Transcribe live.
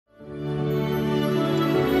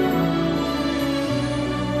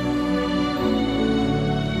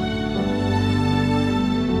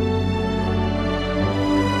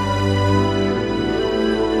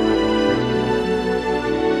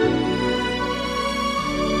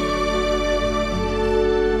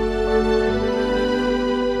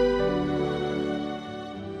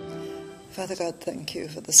Father God, thank you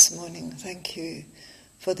for this morning. Thank you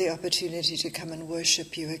for the opportunity to come and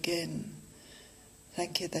worship you again.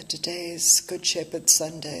 Thank you that today is Good Shepherd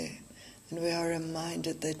Sunday, and we are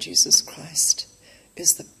reminded that Jesus Christ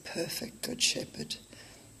is the perfect Good Shepherd.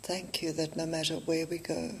 Thank you that no matter where we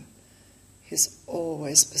go, He's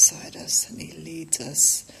always beside us, and He leads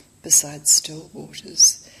us beside still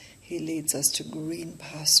waters. He leads us to green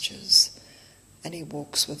pastures, and He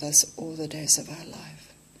walks with us all the days of our life.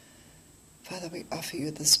 Father, we offer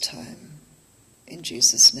you this time. In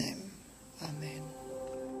Jesus' name, amen.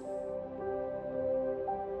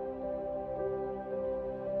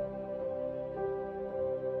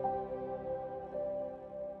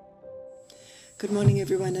 Good morning,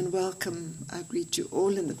 everyone, and welcome. I greet you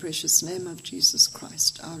all in the precious name of Jesus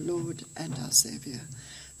Christ, our Lord and our Savior.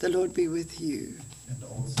 The Lord be with you. And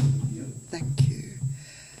also with you. Thank you.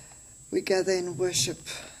 We gather in worship.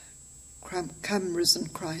 Come, risen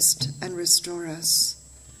Christ, and restore us.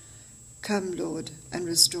 Come, Lord, and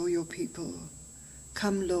restore your people.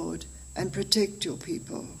 Come, Lord, and protect your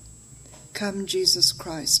people. Come, Jesus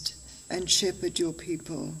Christ, and shepherd your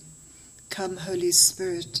people. Come, Holy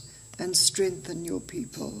Spirit, and strengthen your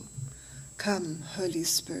people. Come, Holy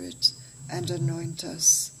Spirit, and anoint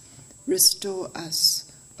us. Restore us,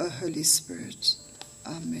 O Holy Spirit.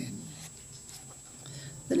 Amen.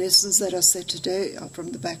 The lessons that are said today are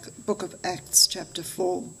from the book of Acts, chapter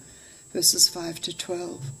 4, verses 5 to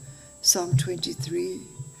 12, Psalm 23,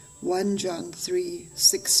 1 John 3,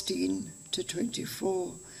 16 to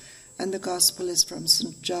 24, and the Gospel is from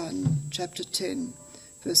St. John, chapter 10,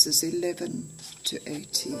 verses 11 to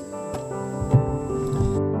 18.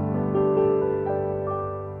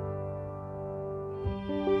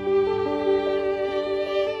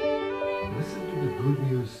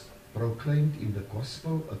 Proclaimed in the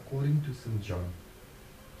Gospel according to St. John,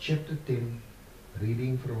 chapter 10,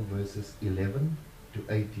 reading from verses 11 to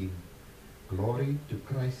 18. Glory to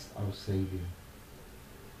Christ our Saviour.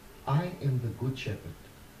 I am the Good Shepherd.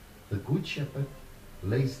 The Good Shepherd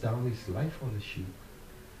lays down his life for the sheep.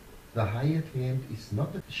 The hired hand is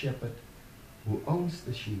not the shepherd who owns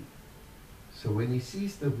the sheep. So when he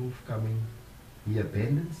sees the wolf coming, he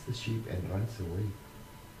abandons the sheep and runs away.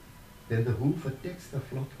 Then the wolf attacks the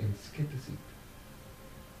flock and scatters it.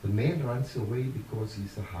 The man runs away because he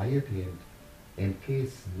is a hired hand and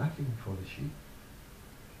cares nothing for the sheep.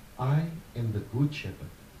 I am the Good Shepherd.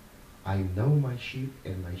 I know my sheep,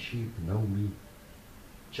 and my sheep know me.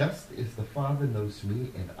 Just as the Father knows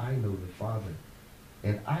me, and I know the Father,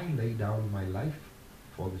 and I lay down my life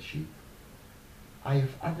for the sheep. I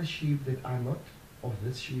have other sheep that are not of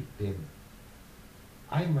this sheep den.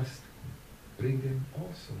 I must bring them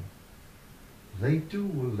also. They too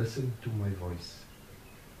will listen to my voice,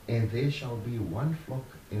 and there shall be one flock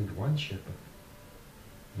and one shepherd.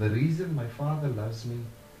 The reason my Father loves me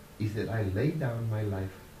is that I lay down my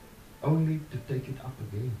life only to take it up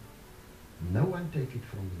again. No one take it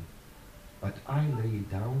from me, but I lay it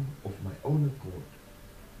down of my own accord.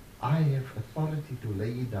 I have authority to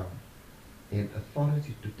lay it down and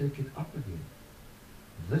authority to take it up again.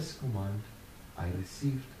 This command I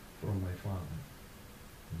received from my Father.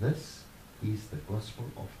 This is the Gospel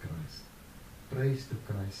of Christ. Praise to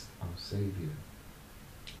Christ our Saviour.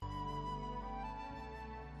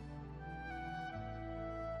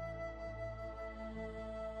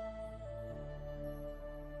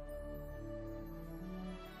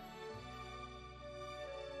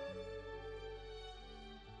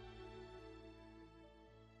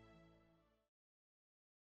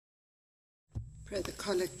 Pray the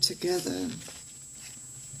collect together.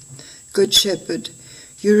 Good Shepherd,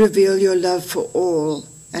 you reveal your love for all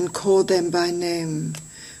and call them by name.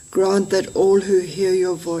 Grant that all who hear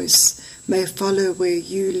your voice may follow where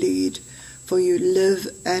you lead, for you live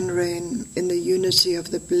and reign in the unity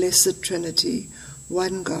of the blessed Trinity,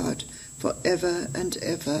 one God, forever and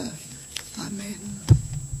ever. Amen.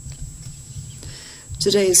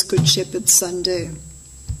 Today is Good Shepherd Sunday.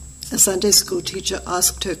 A Sunday school teacher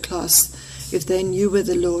asked her class if they knew where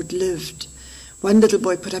the Lord lived. One little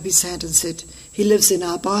boy put up his hand and said, "He lives in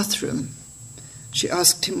our bathroom." She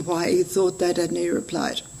asked him why he thought that, and he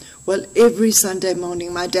replied, "Well, every Sunday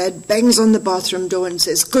morning my dad bangs on the bathroom door and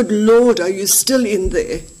says, 'Good Lord, are you still in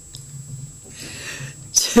there?'"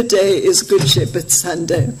 Today is Good Shepherd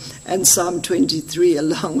Sunday, and Psalm 23,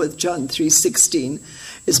 along with John 3:16,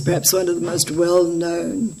 is perhaps one of the most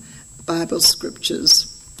well-known Bible scriptures.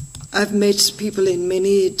 I've met people in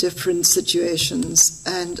many different situations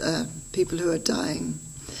and people who are dying.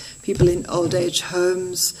 people in old age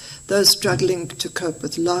homes, those struggling to cope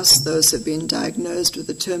with loss, those who have been diagnosed with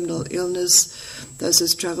a terminal illness, those who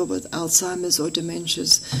struggle with Alzheimer's or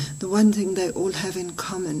dementias. The one thing they all have in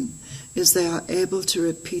common is they are able to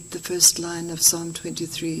repeat the first line of Psalm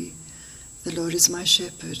 23, "The Lord is my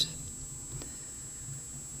shepherd."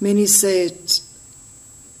 Many say it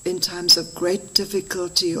in times of great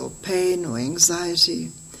difficulty or pain or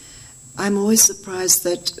anxiety. I'm always surprised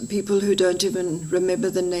that people who don't even remember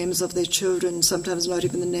the names of their children, sometimes not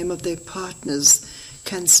even the name of their partners,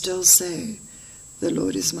 can still say, "The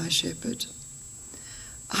Lord is my shepherd."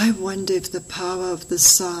 I wonder if the power of the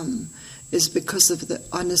psalm is because of the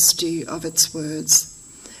honesty of its words.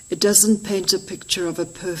 It doesn't paint a picture of a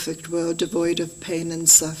perfect world devoid of pain and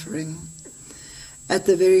suffering. At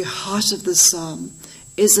the very heart of the psalm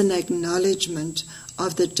is an acknowledgement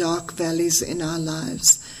of the dark valleys in our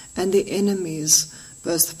lives and the enemies,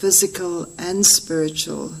 both physical and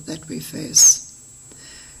spiritual, that we face.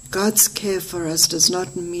 God's care for us does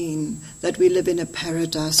not mean that we live in a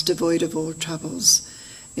paradise devoid of all troubles.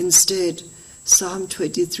 Instead, Psalm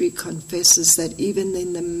 23 confesses that even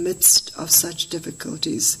in the midst of such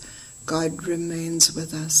difficulties, God remains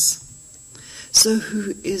with us. So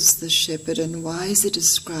who is the shepherd, and why is he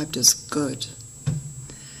described as good?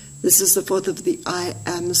 This is the fourth of the I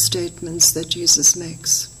am statements that Jesus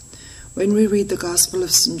makes. When we read the Gospel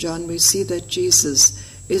of St. John, we see that Jesus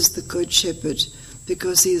is the good shepherd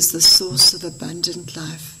because he is the source of abundant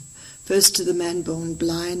life. First to the man born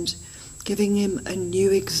blind, giving him a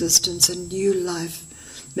new existence, a new life,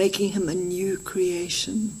 making him a new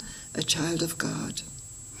creation, a child of God.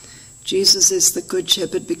 Jesus is the good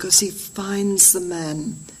shepherd because he finds the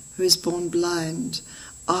man who is born blind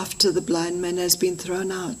after the blind man has been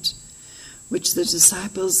thrown out, which the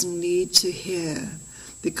disciples need to hear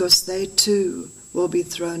because they too will be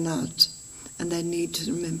thrown out, and they need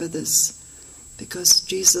to remember this because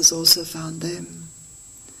Jesus also found them.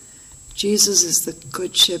 Jesus is the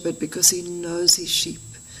good shepherd because he knows his sheep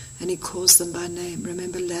and he calls them by name.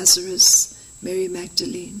 Remember Lazarus, Mary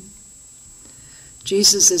Magdalene.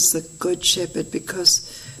 Jesus is the good shepherd because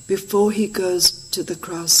before he goes to the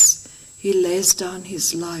cross, he lays down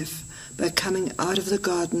his life by coming out of the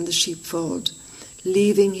garden, the sheepfold,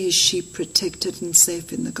 leaving his sheep protected and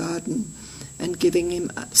safe in the garden, and giving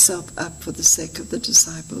himself up for the sake of the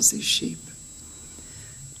disciples, his sheep.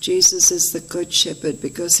 Jesus is the good shepherd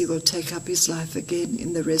because he will take up his life again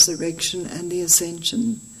in the resurrection and the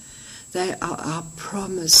ascension. They are our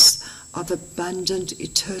promise of abundant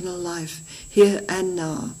eternal life here and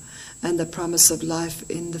now, and the promise of life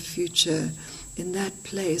in the future, in that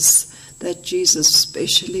place that Jesus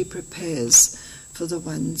specially prepares for the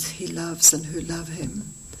ones he loves and who love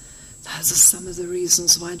him. Those are some of the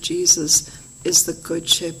reasons why Jesus is the good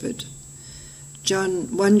shepherd.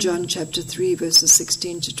 1 John chapter 3 verses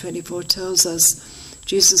 16 to 24 tells us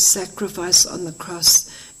Jesus' sacrifice on the cross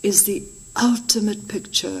is the ultimate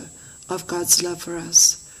picture of God's love for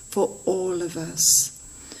us, for all of us.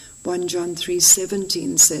 1 John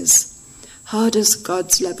 3:17 says, "How does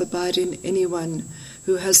God's love abide in anyone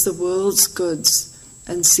who has the world's goods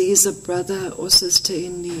and sees a brother or sister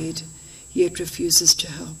in need, yet refuses to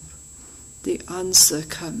help?" The answer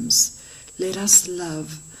comes, let us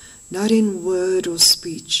love, not in word or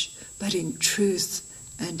speech, but in truth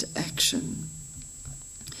and action.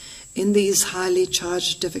 In these highly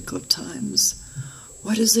charged, difficult times,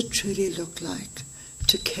 what does it truly look like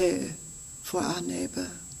to care for our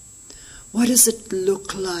neighbor? What does it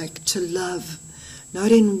look like to love,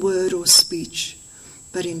 not in word or speech,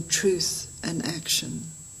 but in truth and action?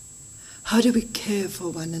 How do we care for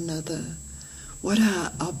one another? What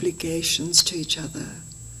are our obligations to each other?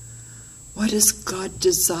 What does God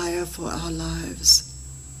desire for our lives?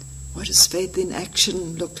 What does faith in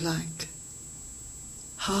action look like?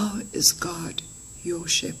 How is God your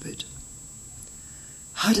shepherd?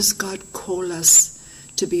 How does God call us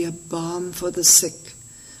to be a balm for the sick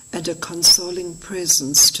and a consoling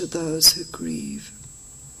presence to those who grieve?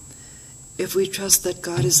 If we trust that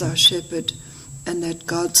God is our shepherd and that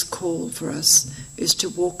God's call for us is to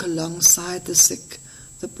walk alongside the sick,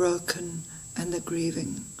 the broken, and the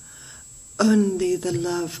grieving, only the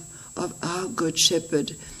love of our good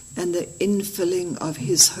shepherd and the infilling of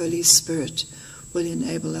his Holy Spirit will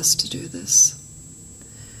enable us to do this.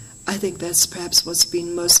 I think that's perhaps what's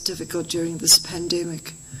been most difficult during this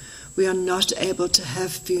pandemic. We are not able to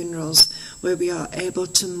have funerals where we are able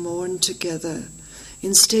to mourn together.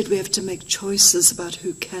 Instead, we have to make choices about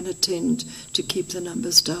who can attend to keep the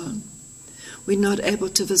numbers down. We're not able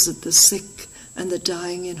to visit the sick and the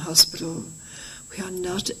dying in hospital. We are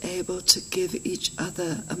not able to give each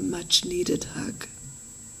other a much-needed hug.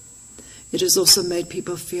 It has also made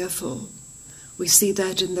people fearful. We see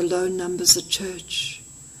that in the low numbers at church.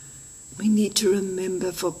 We need to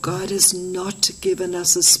remember, for God has not given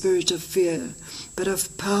us a spirit of fear, but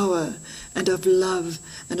of power and of love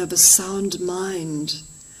and of a sound mind.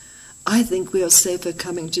 I think we are safer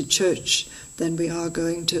coming to church than we are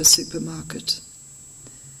going to a supermarket.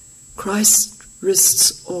 Christ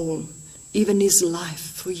risks all, even his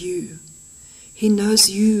life for you. He knows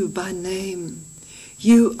you by name.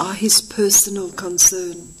 You are his personal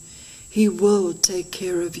concern. He will take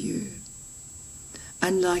care of you.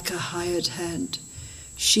 Unlike a hired hand,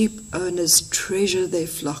 sheep owners treasure their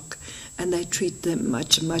flock and they treat them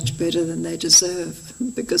much, much better than they deserve,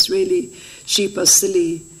 because really sheep are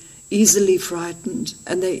silly, easily frightened,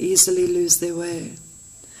 and they easily lose their way.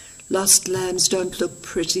 Lost lambs don't look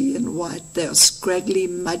pretty and white. They are scraggly,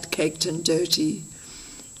 mud-caked and dirty.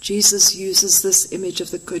 Jesus uses this image of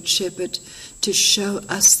the Good Shepherd to show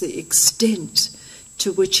us the extent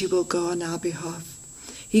to which he will go on our behalf.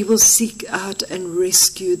 He will seek out and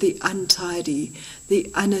rescue the untidy, the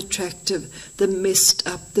unattractive, the messed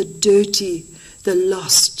up, the dirty, the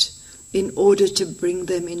lost, in order to bring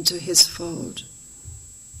them into his fold.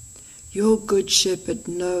 Your Good Shepherd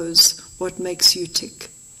knows what makes you tick,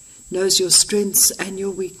 knows your strengths and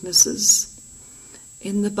your weaknesses.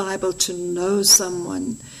 In the Bible, to know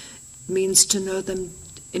someone means to know them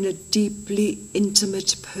in a deeply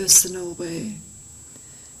intimate, personal way.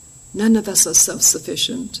 None of us are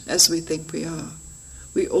self-sufficient as we think we are.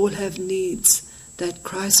 We all have needs that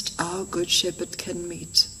Christ, our Good Shepherd, can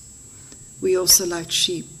meet. We also, like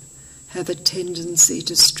sheep, have a tendency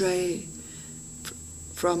to stray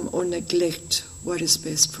from or neglect what is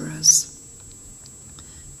best for us.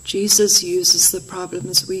 Jesus uses the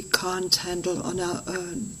problems we can't handle on our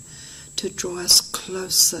own to draw us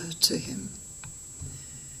closer to him.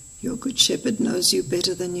 Your Good Shepherd knows you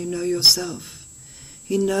better than you know yourself.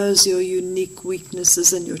 He knows your unique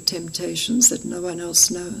weaknesses and your temptations that no one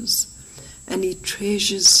else knows. And he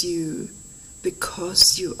treasures you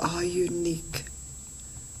because you are unique.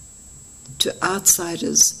 To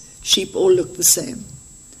outsiders, sheep all look the same,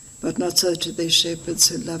 but not so to their shepherds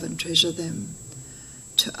who love and treasure them.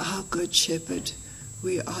 To our Good Shepherd,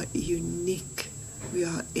 we are unique. We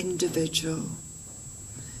are individual.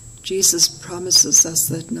 Jesus promises us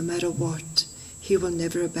that no matter what, he will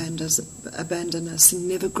never abandon us. He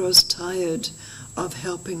never grows tired of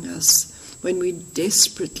helping us when we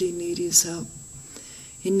desperately need his help.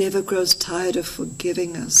 He never grows tired of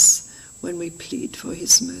forgiving us when we plead for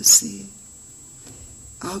his mercy.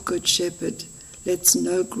 Our Good Shepherd lets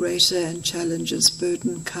no greater and challenges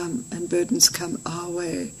burdens come our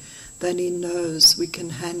way than he knows we can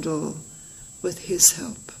handle with his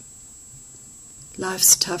help.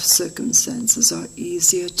 Life's tough circumstances are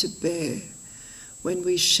easier to bear when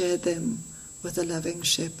we share them with a loving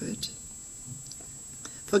shepherd.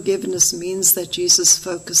 Forgiveness means that Jesus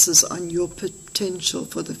focuses on your potential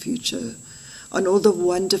for the future, on all the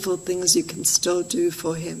wonderful things you can still do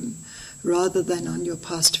for him, rather than on your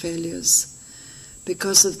past failures.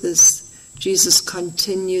 Because of this, Jesus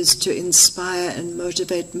continues to inspire and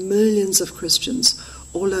motivate millions of Christians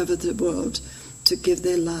all over the world to give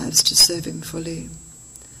their lives to serve him fully.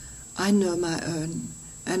 I know my own,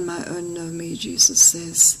 and my own know me, Jesus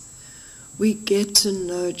says. We get to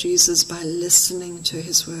know Jesus by listening to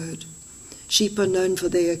his word. Sheep are known for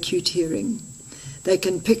their acute hearing. They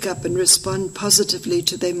can pick up and respond positively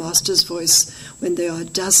to their master's voice when there are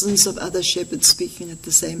dozens of other shepherds speaking at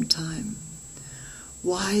the same time.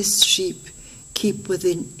 Wise sheep keep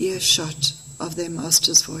within earshot of their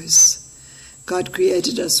master's voice. God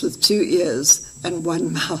created us with 2 ears and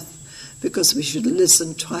 1 mouth because we should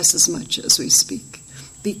listen twice as much as we speak.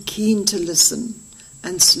 Be keen to listen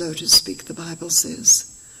and slow to speak, the Bible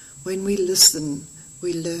says. When we listen,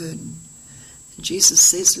 we learn. And Jesus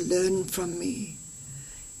says, learn from me.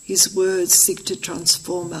 His words seek to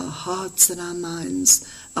transform our hearts and our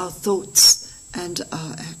minds, our thoughts and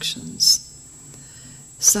our actions.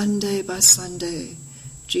 Sunday by Sunday,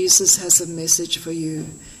 Jesus has a message for you,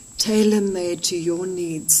 tailor-made to your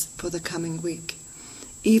needs for the coming week.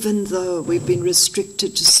 Even though we've been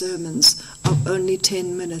restricted to sermons of only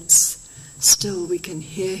 10 minutes, still we can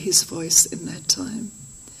hear his voice in that time.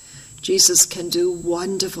 Jesus can do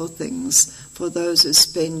wonderful things for those who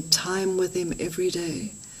spend time with him every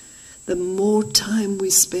day. The more time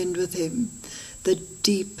we spend with him, the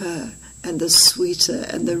deeper and the sweeter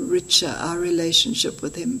and the richer our relationship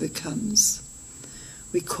with him becomes.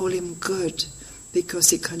 We call him good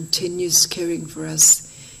because he continues caring for us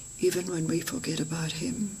even when we forget about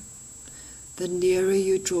him. The nearer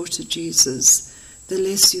you draw to Jesus, the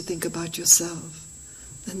less you think about yourself.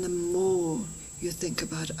 then the more you think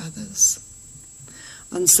about others.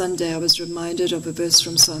 On Sunday, I was reminded of a verse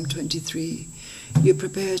from Psalm 23. You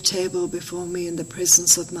prepare a table before me in the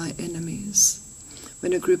presence of my enemies.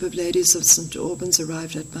 When a group of ladies of St. Albans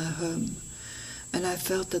arrived at my home, and I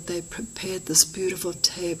felt that they prepared this beautiful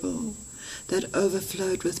table that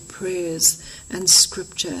overflowed with prayers and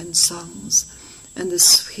scripture and songs, and the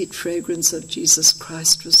sweet fragrance of Jesus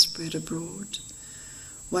Christ was spread abroad.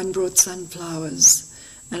 One brought sunflowers,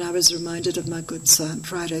 and I was reminded of my Good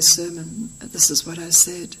Friday sermon. This is what I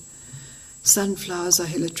said. Sunflowers are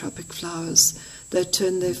heliotropic flowers that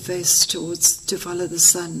turn their face to follow the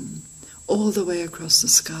sun all the way across the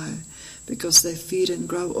sky because they feed and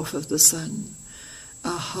grow off of the sun.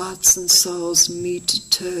 Our hearts and souls need to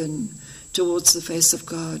turn towards the face of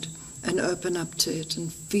God and open up to it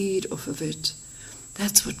and feed off of it.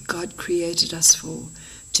 That's what God created us for,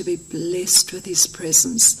 to be blessed with His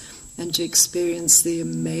presence and to experience the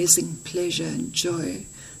amazing pleasure and joy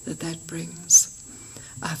that brings.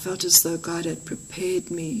 I felt as though God had prepared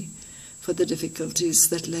me for the difficulties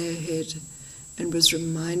that lay ahead and was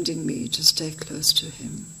reminding me to stay close to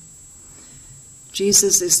Him.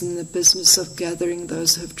 Jesus is in the business of gathering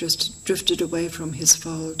those who have drifted away from His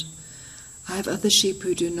fold. I have other sheep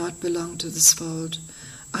who do not belong to this fold.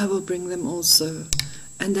 I will bring them also,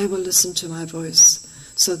 and they will listen to my voice,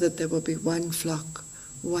 so that there will be one flock,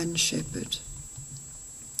 one shepherd.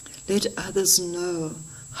 Let others know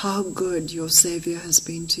how good your Saviour has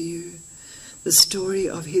been to you. The story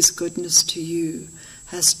of His goodness to you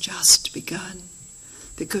has just begun,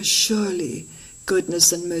 because surely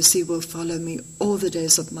goodness and mercy will follow me all the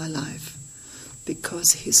days of my life,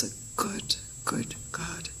 because He's a good, good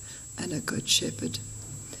God and a good shepherd.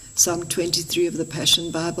 Psalm 23 of the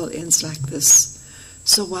Passion Bible ends like this.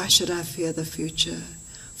 So why should I fear the future?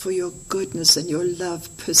 For your goodness and your love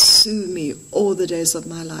pursue me all the days of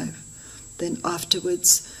my life. Then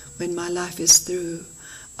afterwards, when my life is through,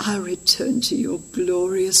 I'll return to your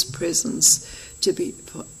glorious presence to be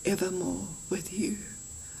forevermore with you.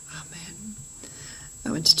 Amen. I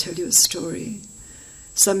want to tell you a story.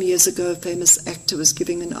 Some years ago, a famous actor was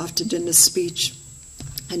giving an after-dinner speech,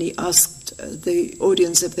 and he asked the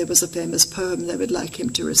audience if there was a famous poem they would like him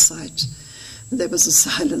to recite. There was a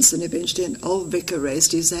silence, and eventually an old vicar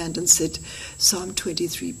raised his hand and said, Psalm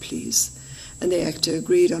 23, please. And the actor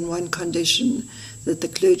agreed on one condition, that the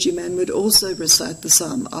clergyman would also recite the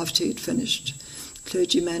psalm after he'd finished. The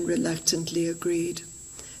clergyman reluctantly agreed.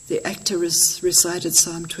 The actor recited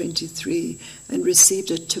Psalm 23 and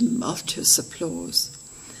received a tumultuous applause.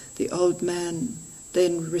 The old man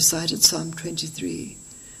then recited Psalm 23,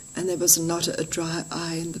 and there was not a dry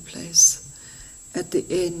eye in the place. At the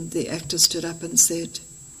end, the actor stood up and said,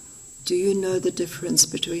 do you know the difference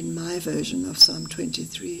between my version of Psalm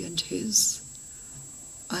 23 and his?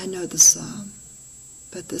 I know the psalm,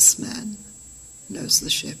 but this man knows the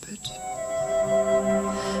shepherd.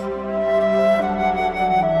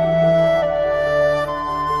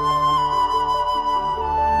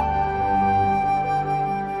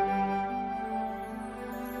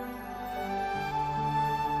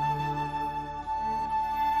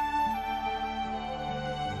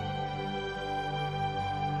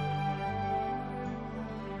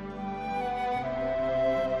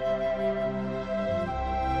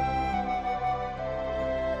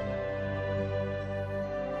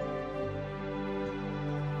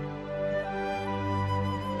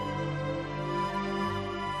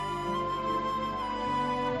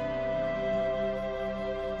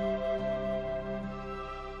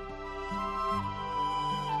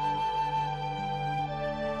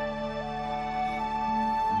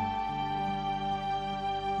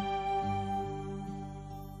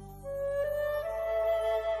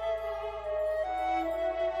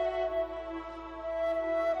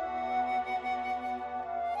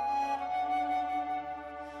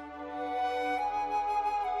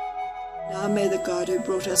 Now may the God who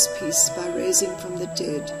brought us peace by raising from the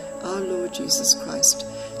dead our Lord Jesus Christ,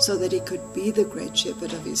 so that he could be the great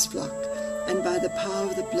shepherd of his flock, and by the power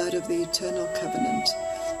of the blood of the eternal covenant,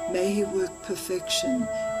 may he work perfection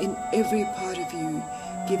in every part of you,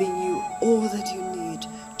 giving you all that you need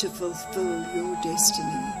to fulfill your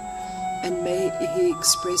destiny. And may he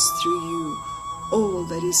express through you all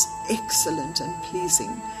that is excellent and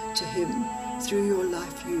pleasing to him through your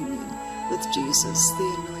life union with Jesus,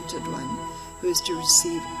 the Anointed One, who is to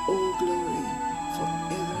receive all glory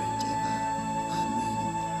forever